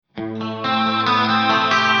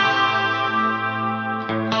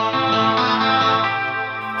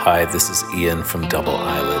Hi, this is Ian from Double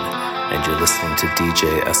Eyelid, and you're listening to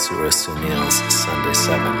DJ AsuraSunil's Sunday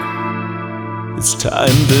 7. It's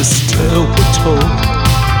time this tale we're told.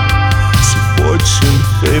 See, fortune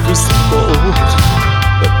favors the bold,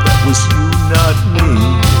 but that was you, not me.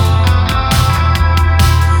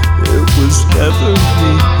 It was never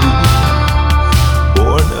me,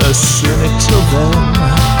 born a cynic till then,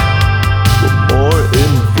 a more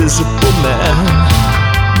invisible man,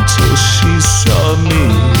 until she saw me.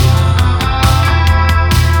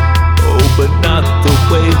 Oh, but not the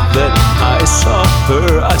way that I saw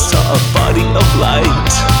her. I saw a body of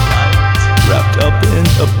light, wrapped up in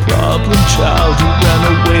a problem child who ran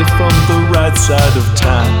away from the right side of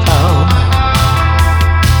town.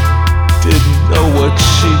 Didn't know what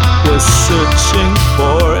she was searching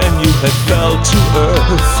for, and you had fell to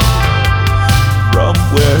earth from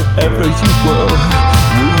wherever you were,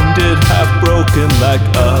 wounded, half broken like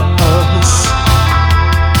us.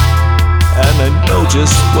 And I know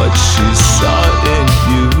just what she saw in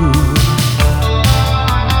you,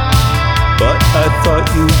 but I thought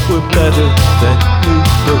you were better than you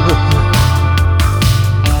were.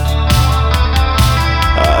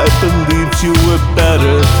 I believed you were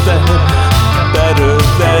better than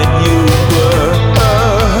you were.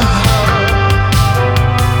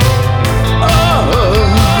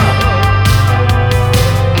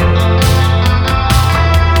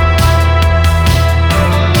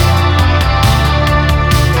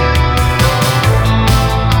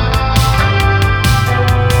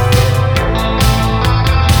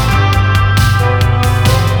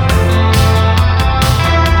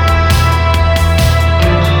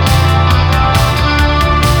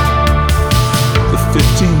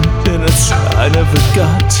 I never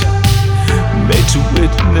got, made to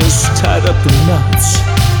witness, tied up in knots,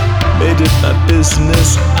 made it my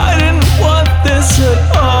business. I didn't want this at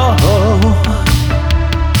all.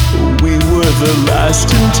 We were the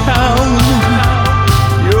last in town.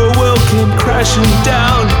 Your world came crashing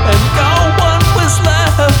down, and no one was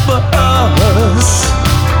left but us.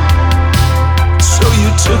 So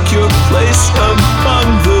you took your place among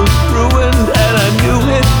the ruined, and I knew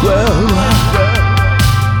it well.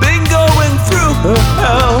 Through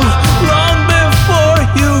hell long before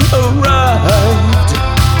you arrived.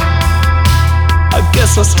 I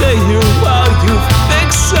guess I'll stay here while you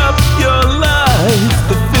fix up your life.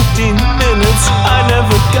 The 15 minutes I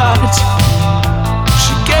never got,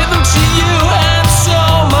 she gave them to you and so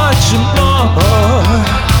much more.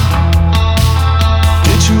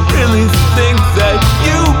 Did you really think that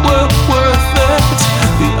you were worth it?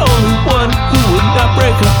 The only one who would not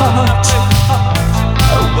break a heart.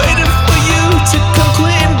 I waited for you to come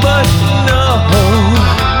clean, but no.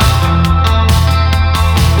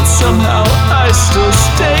 And somehow I still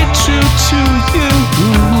stay true to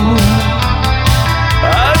you.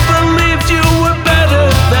 I believed you were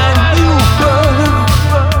better than you were.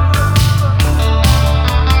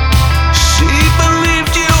 She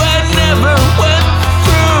believed you and never went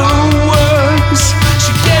through words.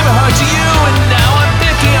 She gave her heart to you, and now I'm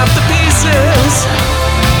picking up the pieces.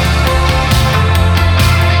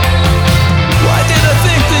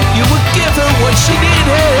 You would give her what she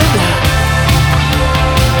needed.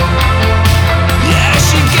 Yeah,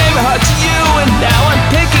 she gave her heart to you, and now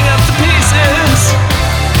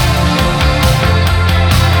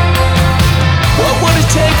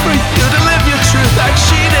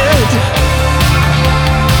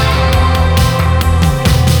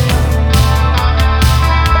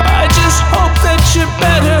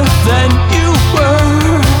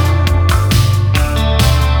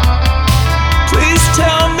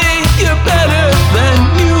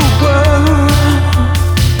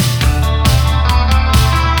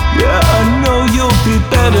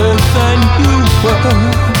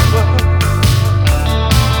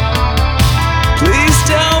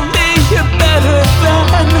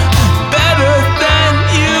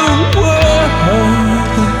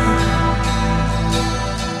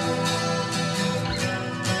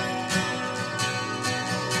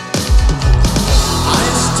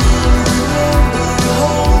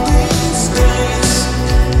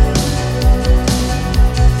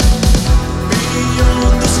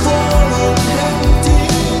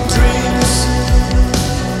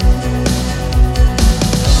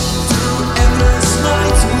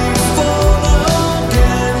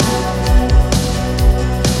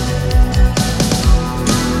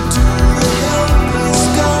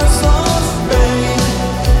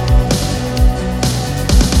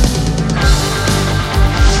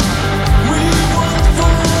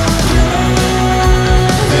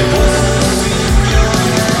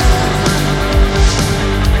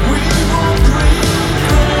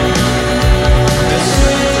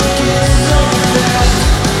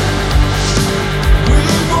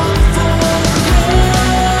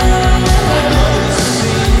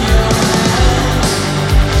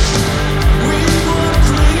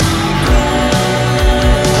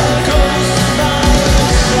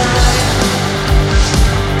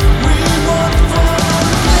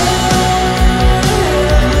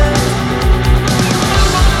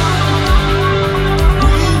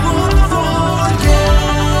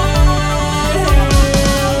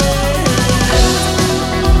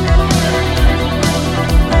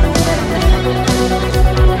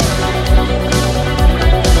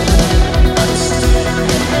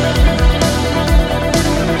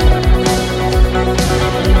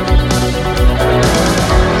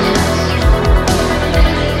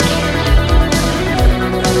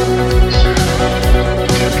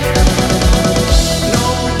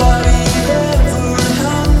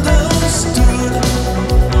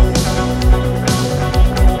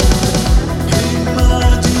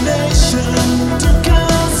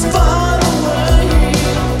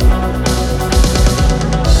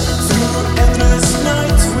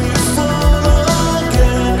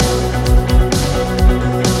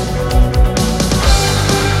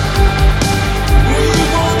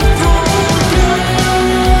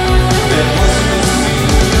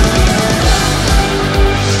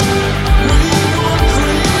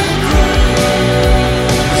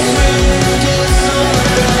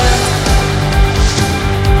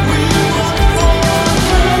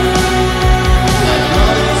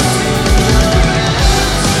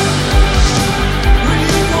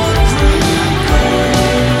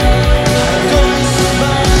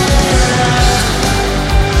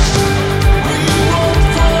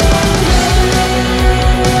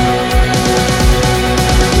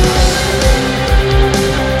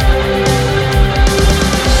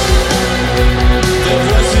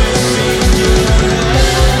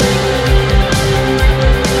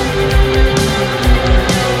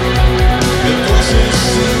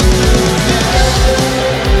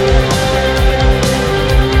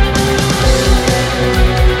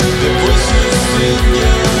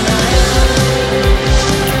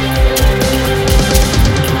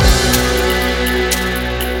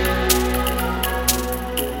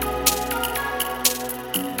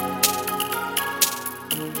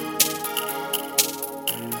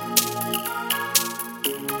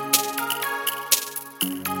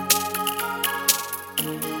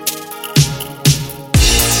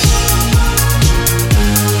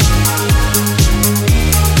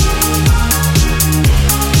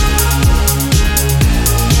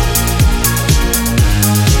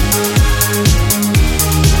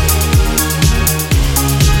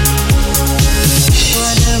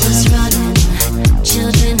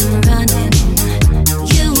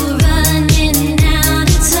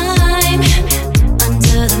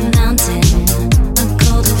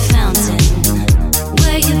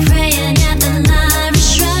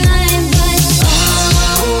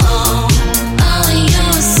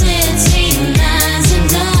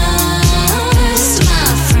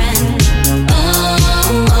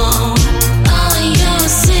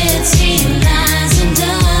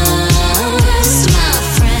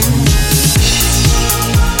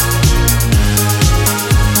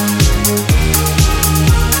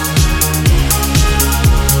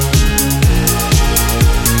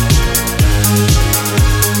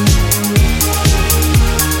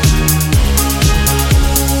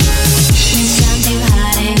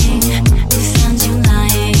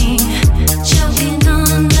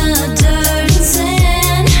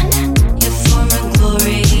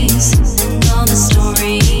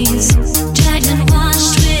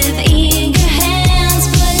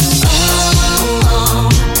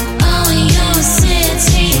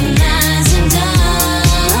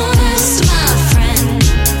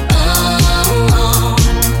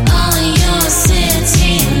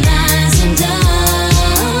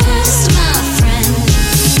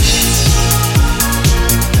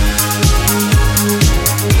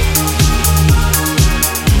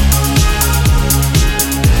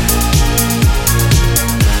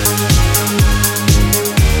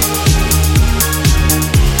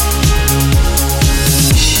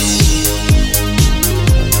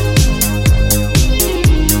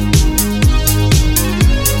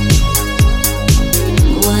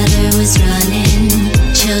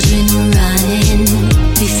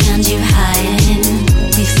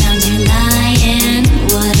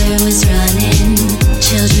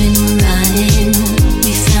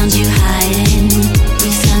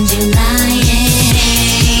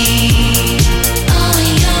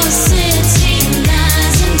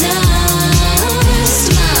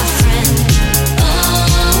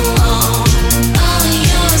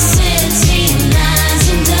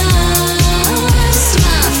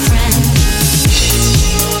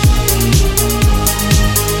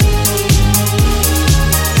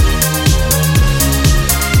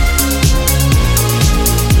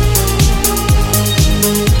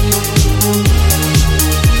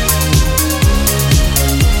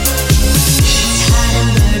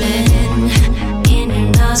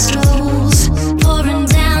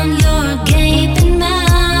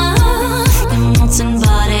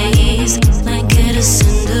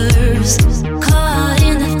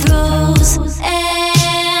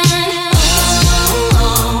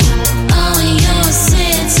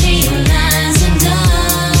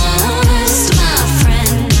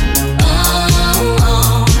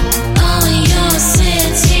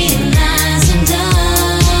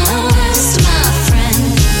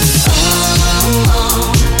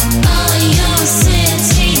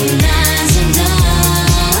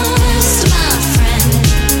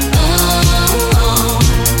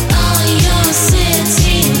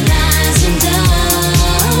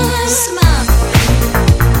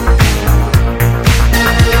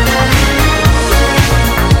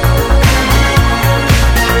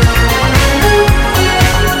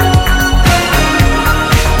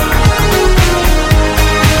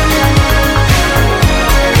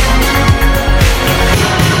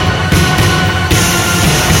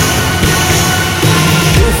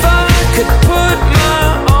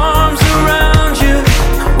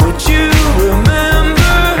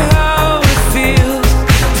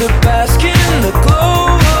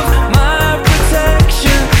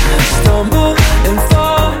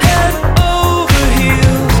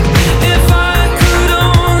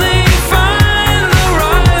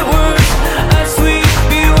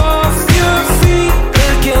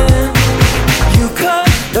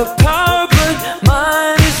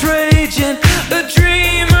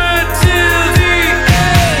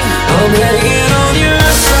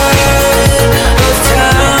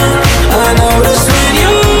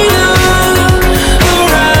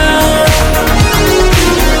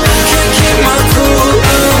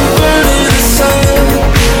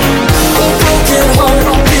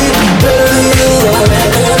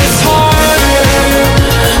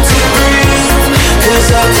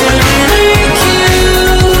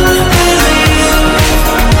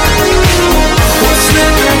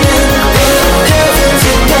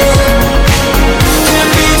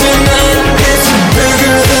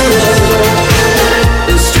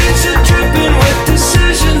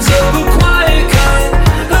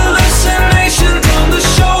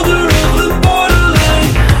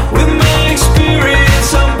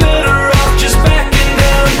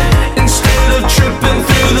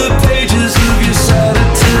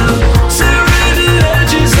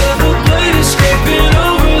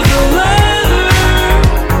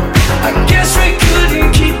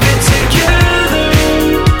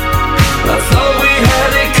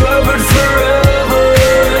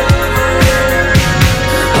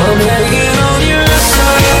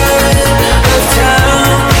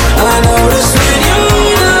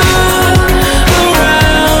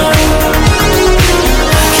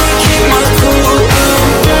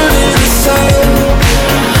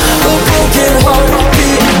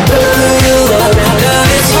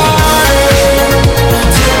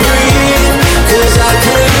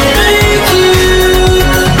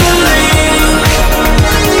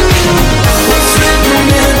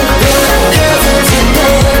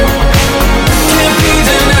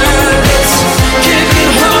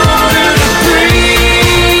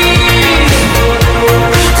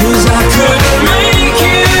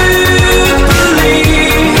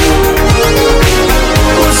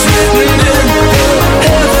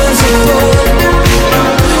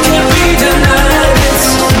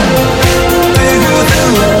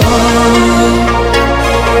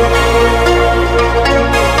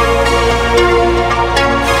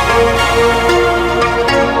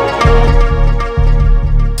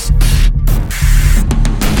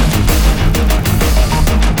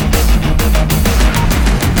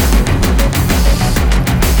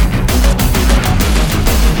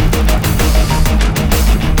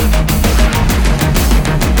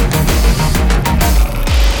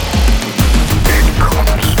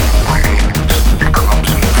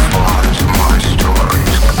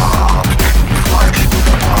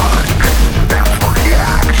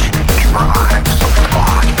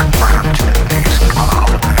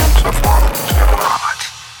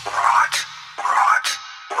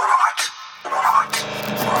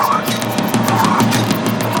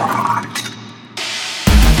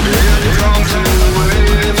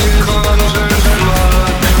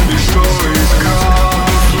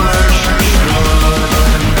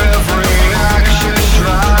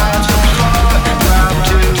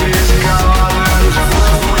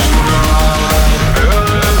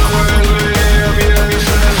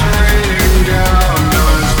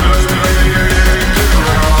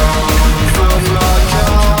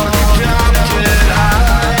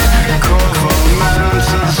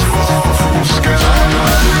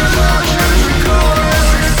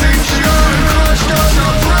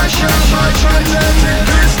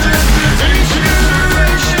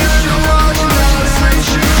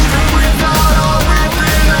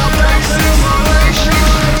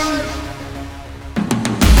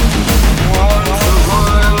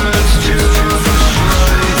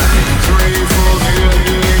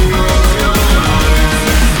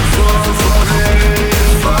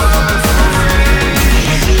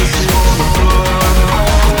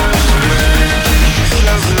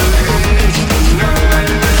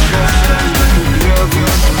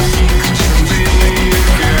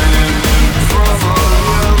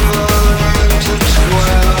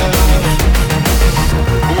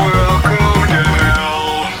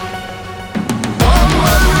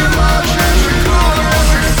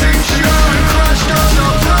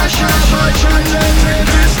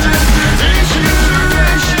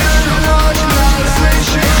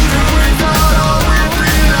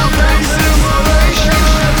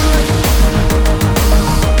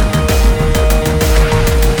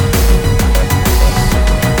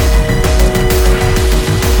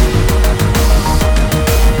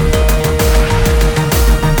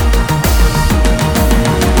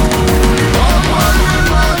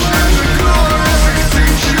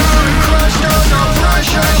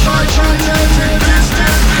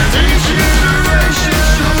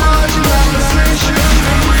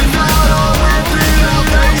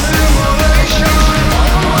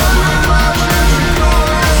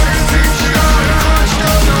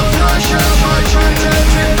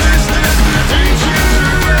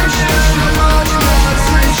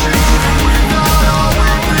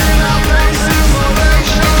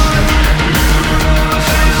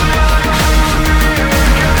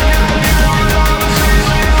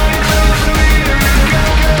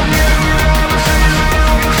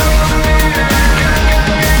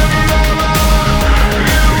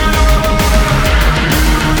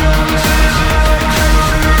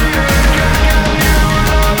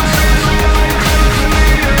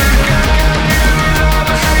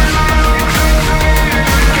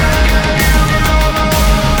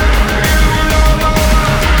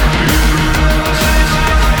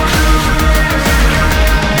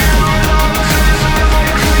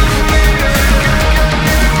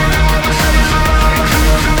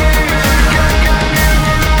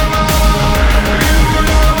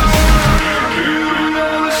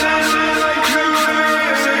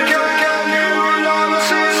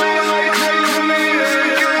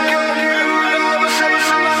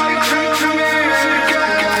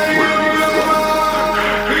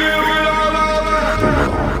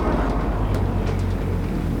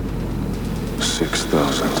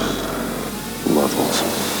 6,000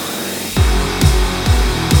 levels.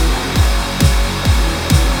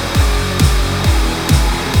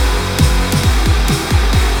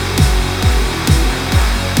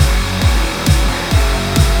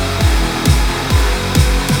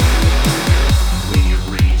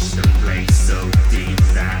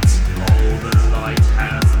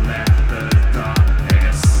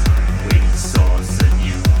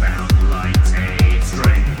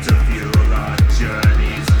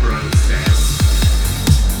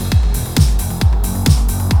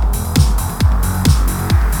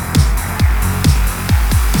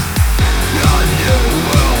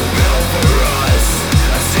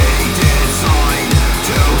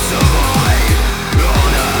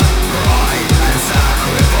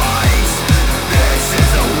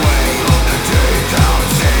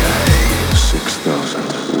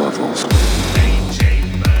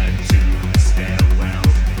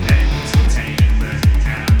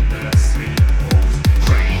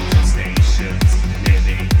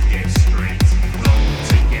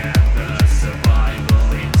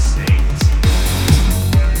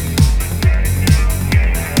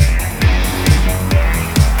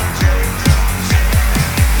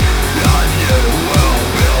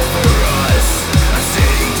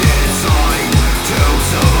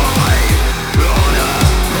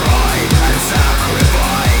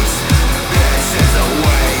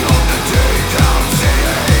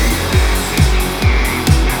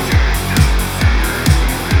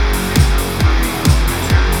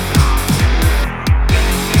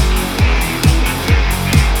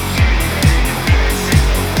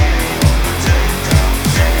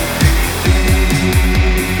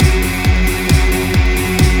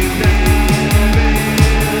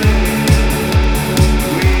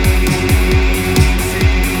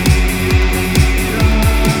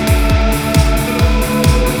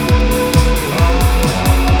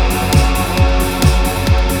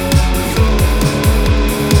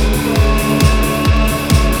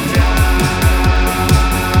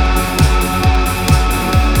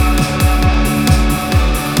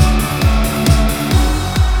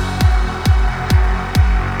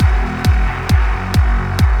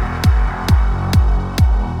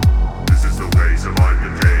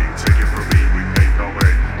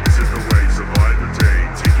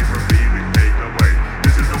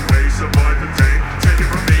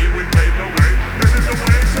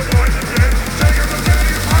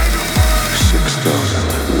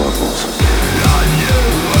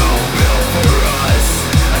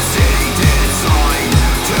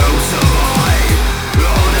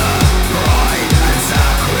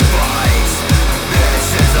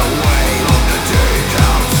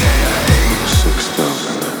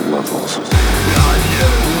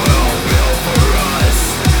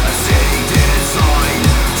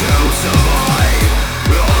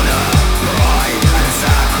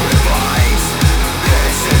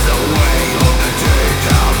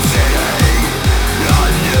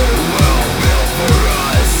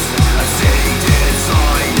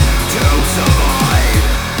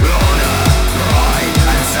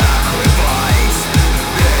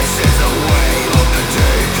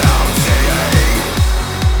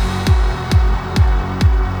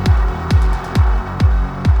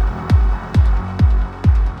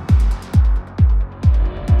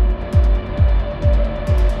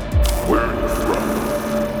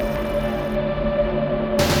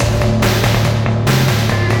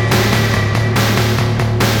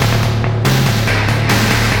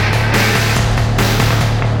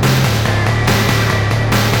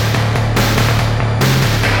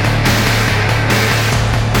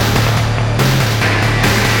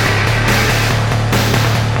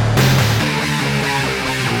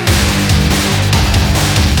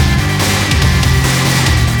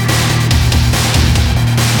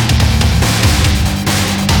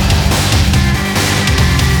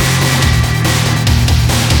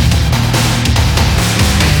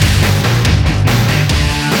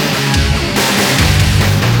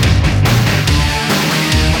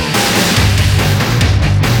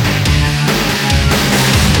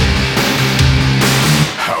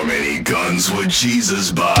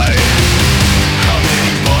 Jesus by.